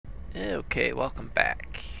Okay, welcome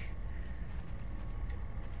back.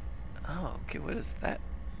 Oh, okay, what is that?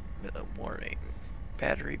 Warning.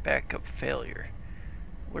 Battery backup failure.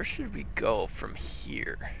 Where should we go from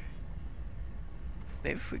here?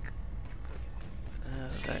 Maybe if we...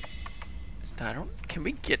 that... I don't... Can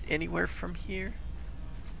we get anywhere from here?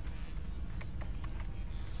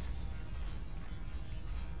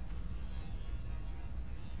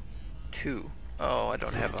 Two. Oh, I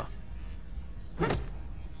don't have a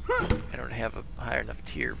high enough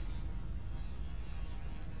tier.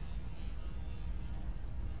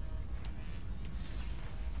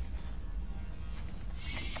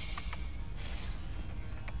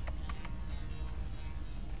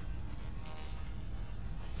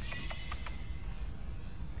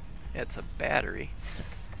 It's a battery.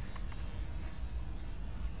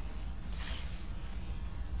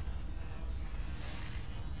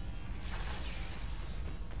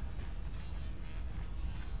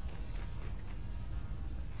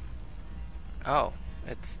 Oh,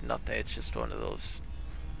 it's nothing. It's just one of those.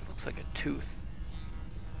 Looks like a tooth.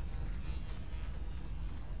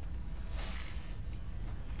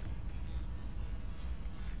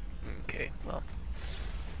 Okay, well,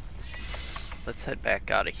 let's head back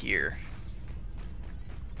out of here.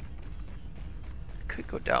 Could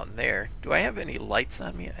go down there. Do I have any lights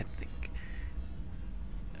on me? I think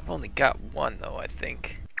I've only got one though. I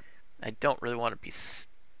think I don't really want to be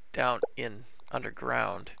down in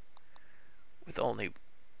underground with only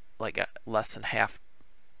like a less than half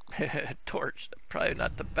torch. Probably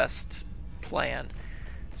not the best plan.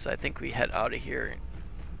 So I think we head out of here and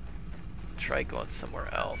try going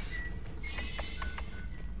somewhere else.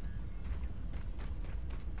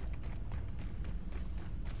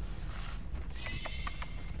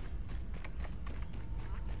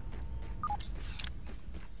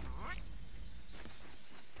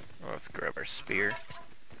 Well, let's grab our spear.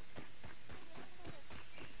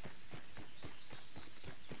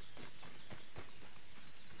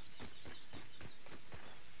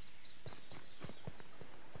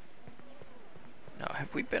 Now,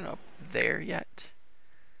 have we been up there yet?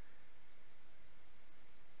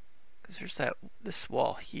 Because there's this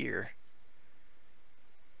wall here.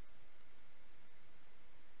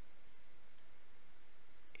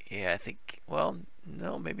 Yeah, I think, well,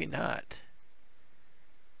 no, maybe not.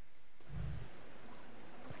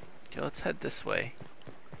 Okay, let's head this way.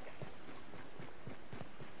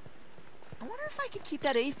 I wonder if I could keep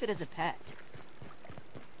that aphid as a pet.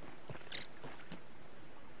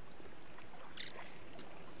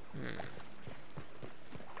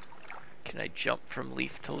 Can I jump from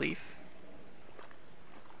leaf to leaf?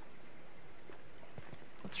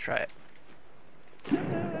 Let's try it.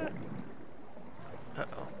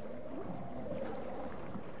 Uh-oh.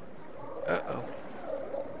 Uh-oh.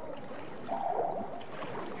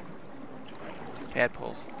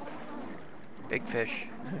 Tadpoles. Big fish.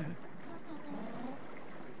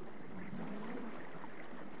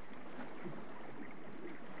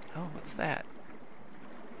 Oh, what's that?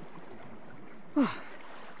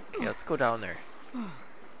 Okay, let's go down there.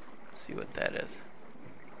 See what that is.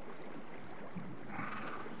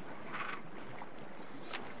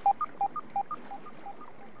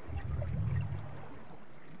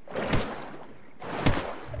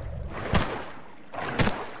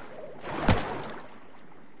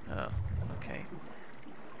 Oh, okay.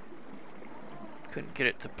 Couldn't get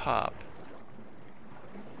it to pop.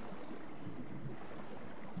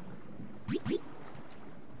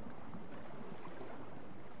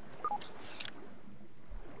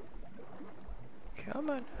 Come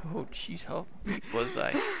on. Oh, jeez, how deep was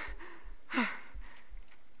I?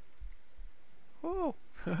 Oh,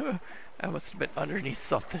 I must have been underneath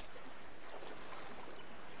something.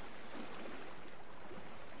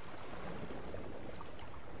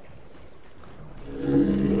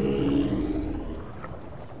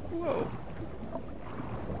 Whoa.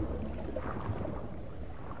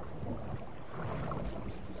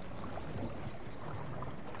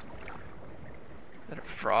 Is that a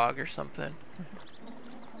frog or something?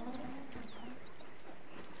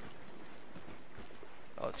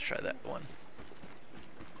 Oh, let's try that one.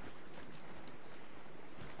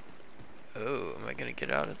 Oh, am I gonna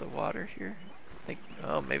get out of the water here? I think,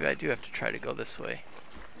 oh, maybe I do have to try to go this way.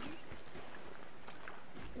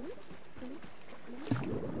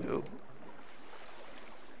 Oh.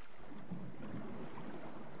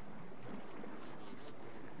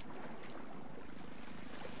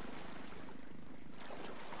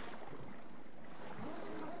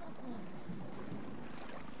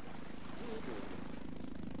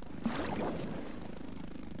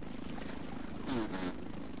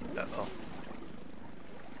 Uh-oh.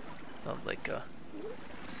 Sounds like a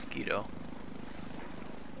mosquito.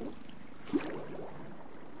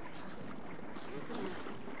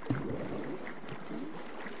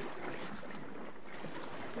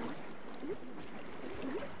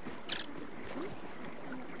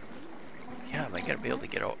 Yeah, am I gonna be able to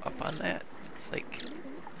get up on that? It's like...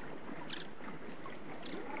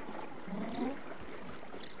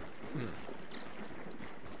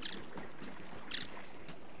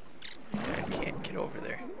 Yeah, I can't get over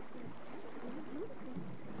there.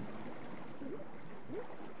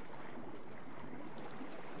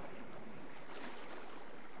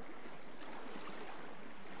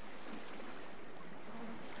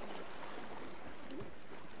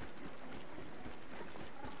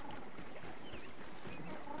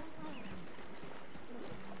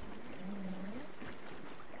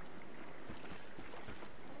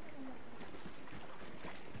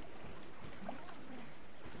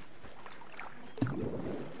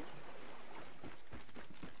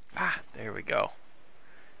 Ah, there we go.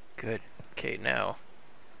 Good. Okay, now.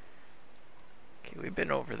 Okay, we've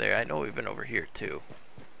been over there. I know we've been over here too.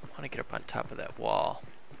 I want to get up on top of that wall.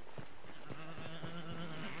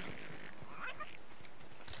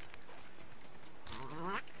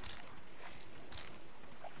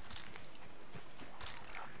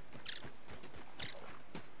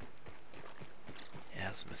 Yeah,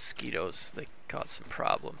 those mosquitoes, they cause some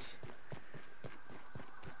problems.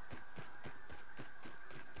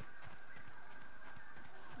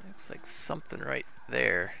 Looks like something right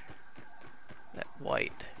there. That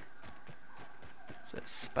white. Is that a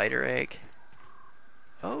spider egg?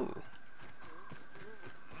 Oh.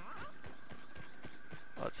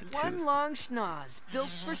 Oh, it's a tooth. One long schnoz,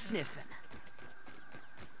 built for sniffing.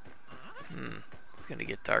 It's gonna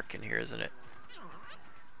get dark in here, isn't it?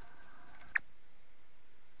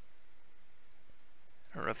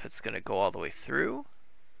 I don't know if it's gonna go all the way through.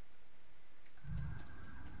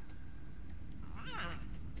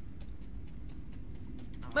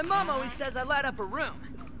 My mom always says I light up a room.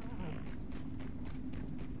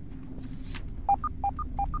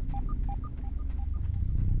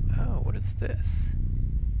 Oh, what is this?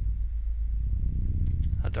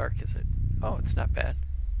 How dark is it? Oh, it's not bad.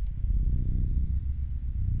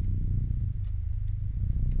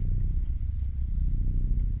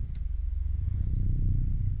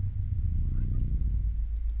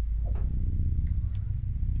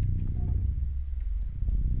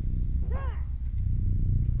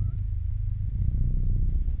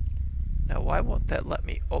 Now, why won't that let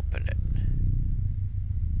me open it?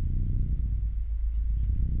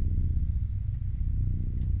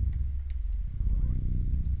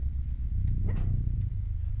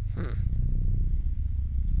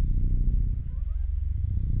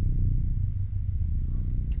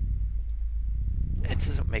 It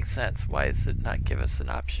doesn't make sense. Why does it not give us an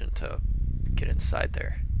option to get inside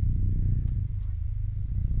there?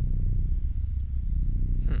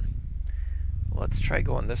 Well, let's try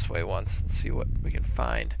going this way once and see what we can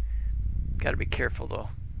find. Gotta be careful though.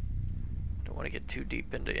 Don't want to get too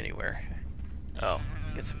deep into anywhere. Oh,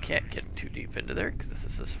 I guess we can't get too deep into there because this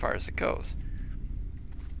is as far as it goes.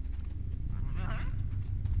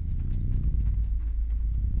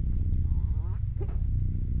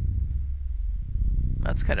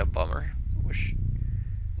 That's kind of a bummer. Wish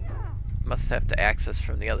must have to access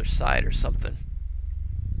from the other side or something.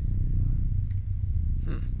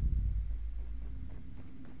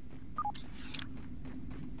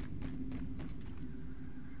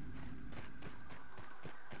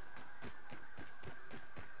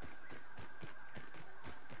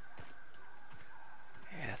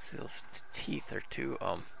 Yeah, see, those teeth are too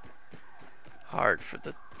hard for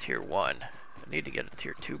the tier 1. I need to get a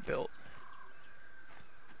tier 2 built.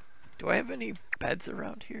 Do I have any beds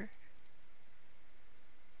around here?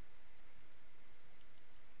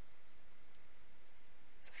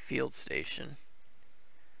 Field station.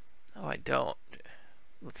 Oh, I don't.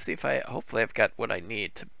 Let's see if hopefully I've got what I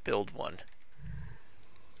need to build one.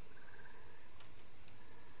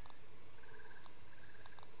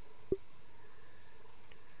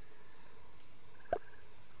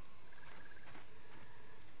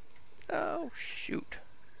 Oh, shoot.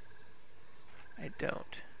 I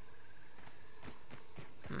don't.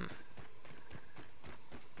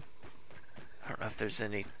 I don't know if there's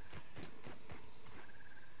anything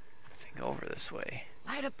over this way.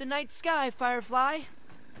 Light up the night sky, Firefly.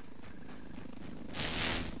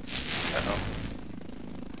 Uh-oh.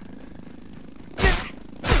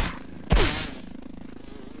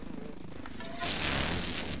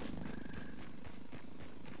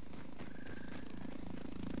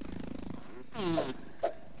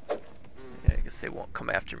 Yeah, I guess they won't come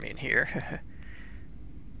after me in here.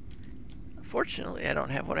 Unfortunately, I don't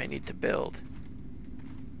have what I need to build.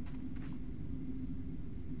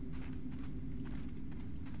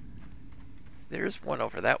 There's one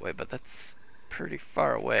over that way, but that's pretty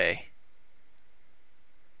far away.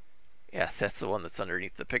 Yes, that's the one that's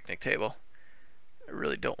underneath the picnic table. I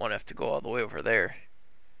really don't want to have to go all the way over there.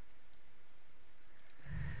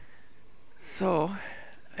 So,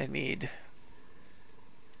 I need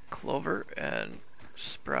clover and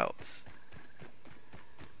sprouts.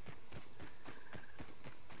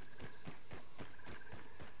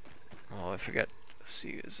 Oh, I forgot. Let's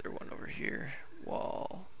see, is there one over here?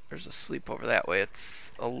 Wall. There's a sleep over that way.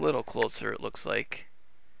 It's a little closer, it looks like.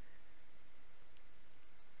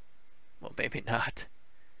 Well, maybe not.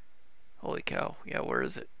 Holy cow. Yeah, where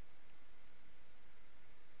is it?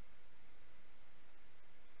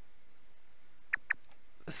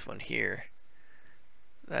 This one here.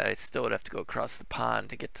 That I still would have to go across the pond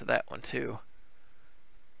to get to that one too.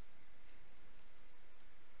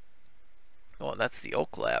 Oh, and that's the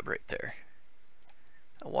oak lab right there.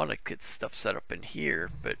 I want to get stuff set up in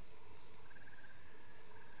here, but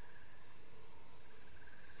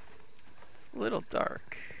it's a little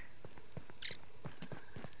dark.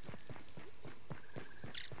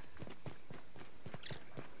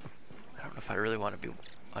 I don't know if I really want to be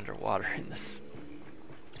underwater in this.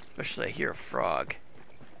 Especially I hear a frog.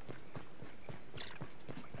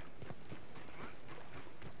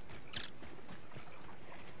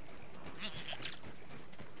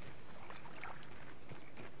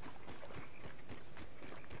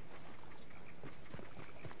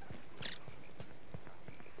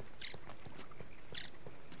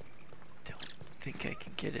 I think I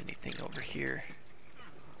can get anything over here.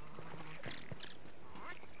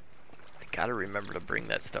 I gotta remember to bring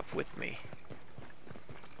that stuff with me.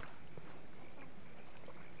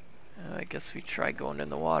 I guess we try going in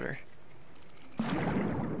the water.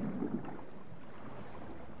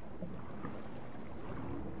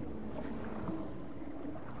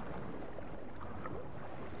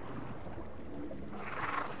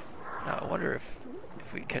 Now I wonder if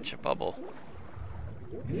we catch a bubble.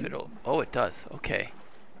 If it'll... Oh, it does. Okay.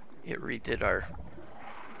 It redid our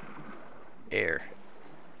air.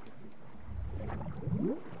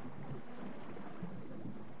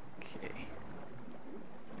 Okay.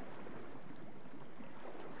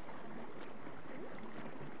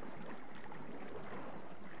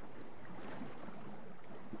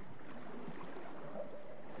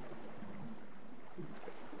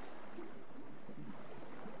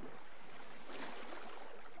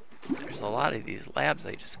 There's a lot of these labs,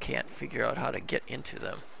 I just can't figure out how to get into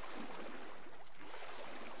them.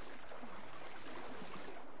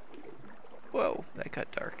 Whoa, that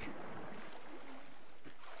got dark.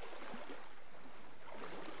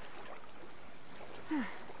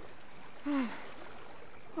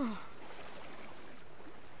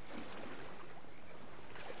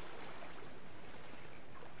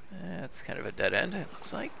 That's kind of a dead end, it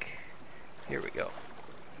looks like. Here we go.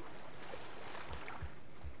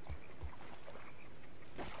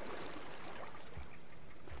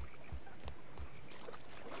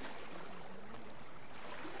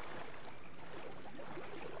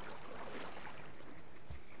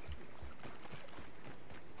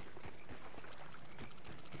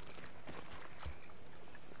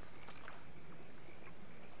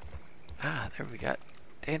 Ah, there we got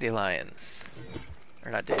dandelions.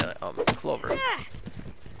 Or not dandelion, clover.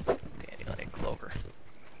 Dandelion clover.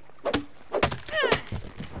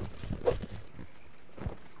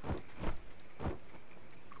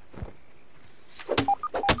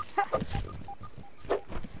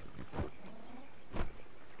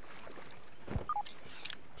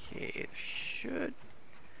 Okay, should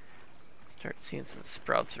start seeing some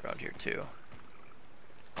sprouts around here too.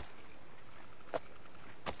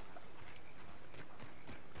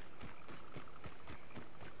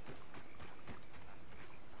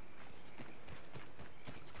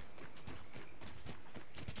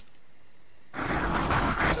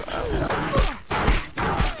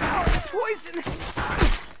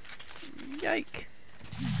 Yike.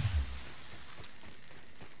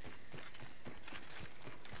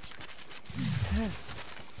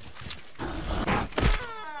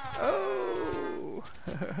 Oh.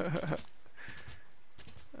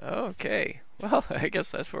 Okay. Well, I guess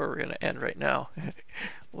that's where we're going to end right now.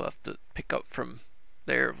 We'll have to pick up from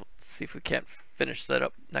there. We'll see if we can't finish that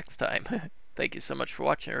up next time. Thank you so much for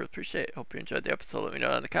watching. I really appreciate it. Hope you enjoyed the episode. Let me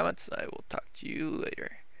know in the comments. I will talk to you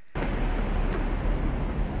later.